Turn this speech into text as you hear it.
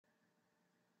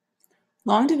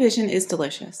Long division is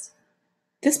delicious.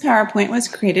 This PowerPoint was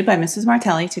created by Mrs.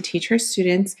 Martelli to teach her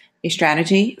students a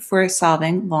strategy for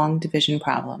solving long division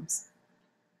problems.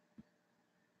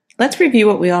 Let's review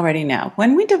what we already know.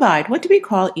 When we divide, what do we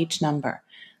call each number?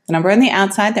 The number on the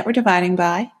outside that we're dividing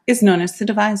by is known as the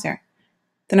divisor.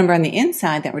 The number on the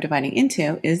inside that we're dividing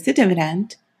into is the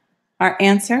dividend. Our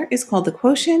answer is called the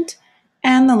quotient,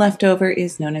 and the leftover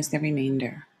is known as the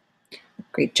remainder.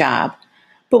 Great job.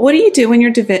 But what do you do when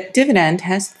your dividend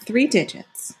has 3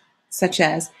 digits, such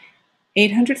as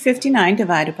 859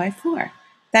 divided by 4?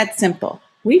 That's simple.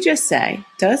 We just say,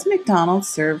 does McDonald's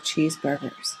serve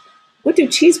cheeseburgers? What do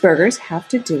cheeseburgers have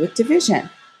to do with division?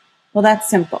 Well, that's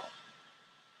simple.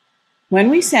 When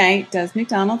we say, does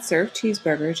McDonald's serve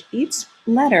cheeseburgers, each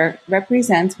letter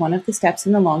represents one of the steps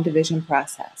in the long division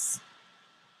process.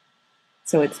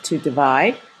 So it's to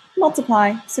divide,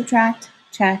 multiply, subtract,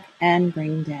 check, and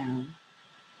bring down.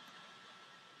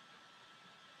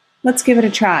 Let's give it a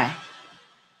try.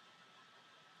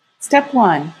 Step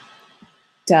 1,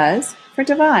 does for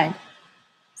divide.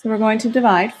 So we're going to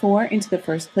divide 4 into the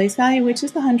first place value, which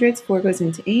is the hundreds. 4 goes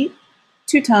into 8,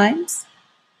 2 times.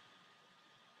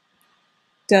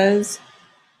 Does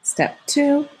step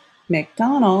 2,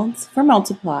 McDonald's for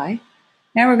multiply.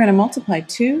 Now we're going to multiply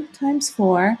 2 times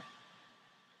 4,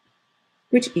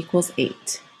 which equals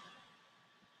 8.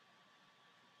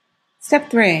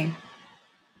 Step 3,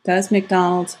 does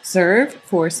McDonald's serve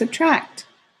for subtract?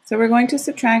 So we're going to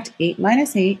subtract 8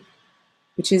 minus 8,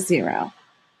 which is 0.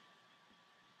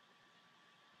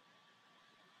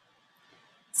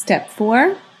 Step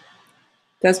 4,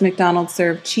 does McDonald's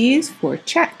serve cheese for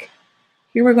check?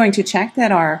 Here we're going to check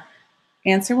that our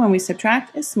answer when we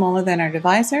subtract is smaller than our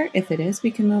divisor. If it is, we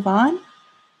can move on.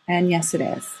 And yes, it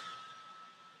is.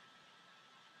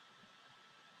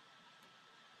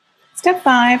 Step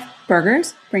 5,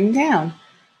 burgers, bring down.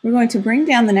 We're going to bring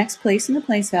down the next place in the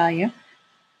place value,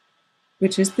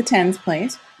 which is the tens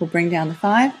place. We'll bring down the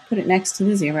 5, put it next to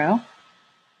the 0.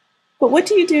 But what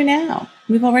do you do now?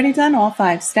 We've already done all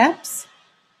 5 steps.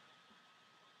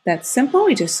 That's simple.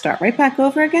 We just start right back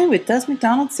over again with does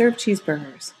McDonald's serve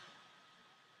cheeseburgers?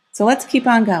 So let's keep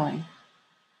on going.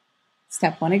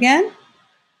 Step 1 again.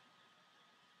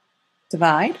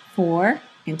 Divide 4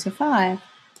 into 5,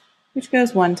 which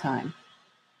goes 1 time.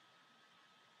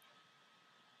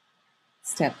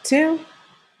 Step 2,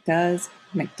 does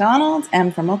McDonald's,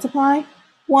 M for multiply,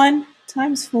 1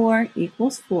 times 4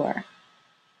 equals 4.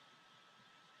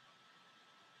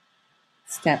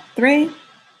 Step 3,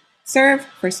 serve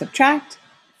for subtract,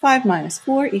 5 minus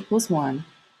 4 equals 1.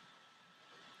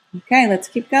 Okay, let's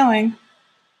keep going.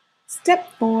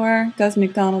 Step 4, does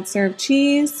McDonald's serve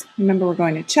cheese? Remember, we're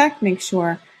going to check, make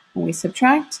sure when we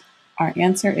subtract, our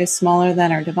answer is smaller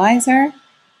than our divisor.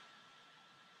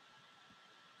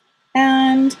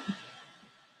 And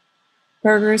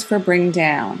burgers for bring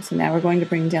down. So now we're going to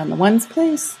bring down the ones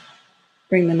place,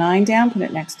 bring the 9 down, put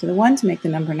it next to the 1 to make the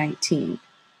number 19.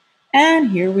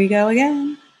 And here we go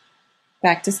again.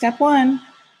 Back to step 1.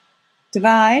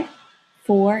 Divide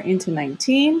 4 into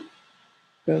 19,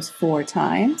 goes 4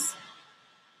 times.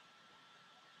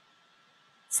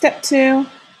 Step 2,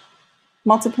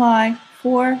 multiply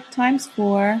 4 times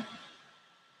 4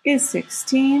 is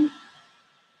 16.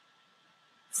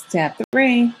 Step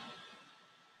 3,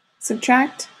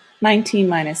 subtract 19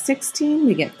 minus 16,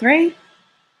 we get 3.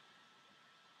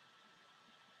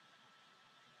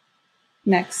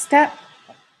 Next step,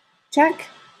 check.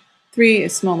 3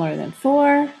 is smaller than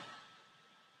 4.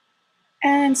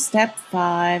 And step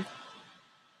 5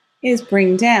 is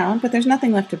bring down, but there's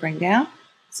nothing left to bring down.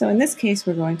 So in this case,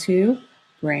 we're going to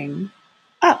bring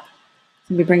up.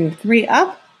 So we bring the 3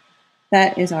 up.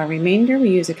 That is our remainder.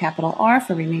 We use a capital R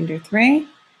for remainder 3.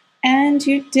 And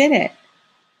you did it.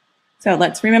 So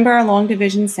let's remember our long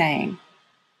division saying.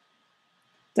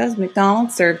 Does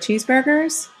McDonald's serve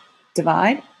cheeseburgers?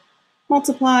 Divide,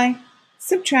 multiply,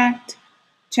 subtract,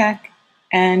 check,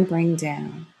 and bring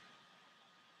down.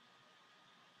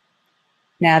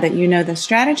 Now that you know the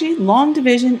strategy, long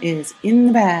division is in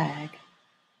the bag.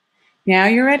 Now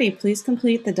you're ready. Please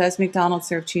complete the Does McDonald's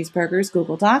Serve Cheeseburgers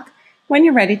Google Doc when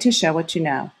you're ready to show what you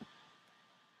know.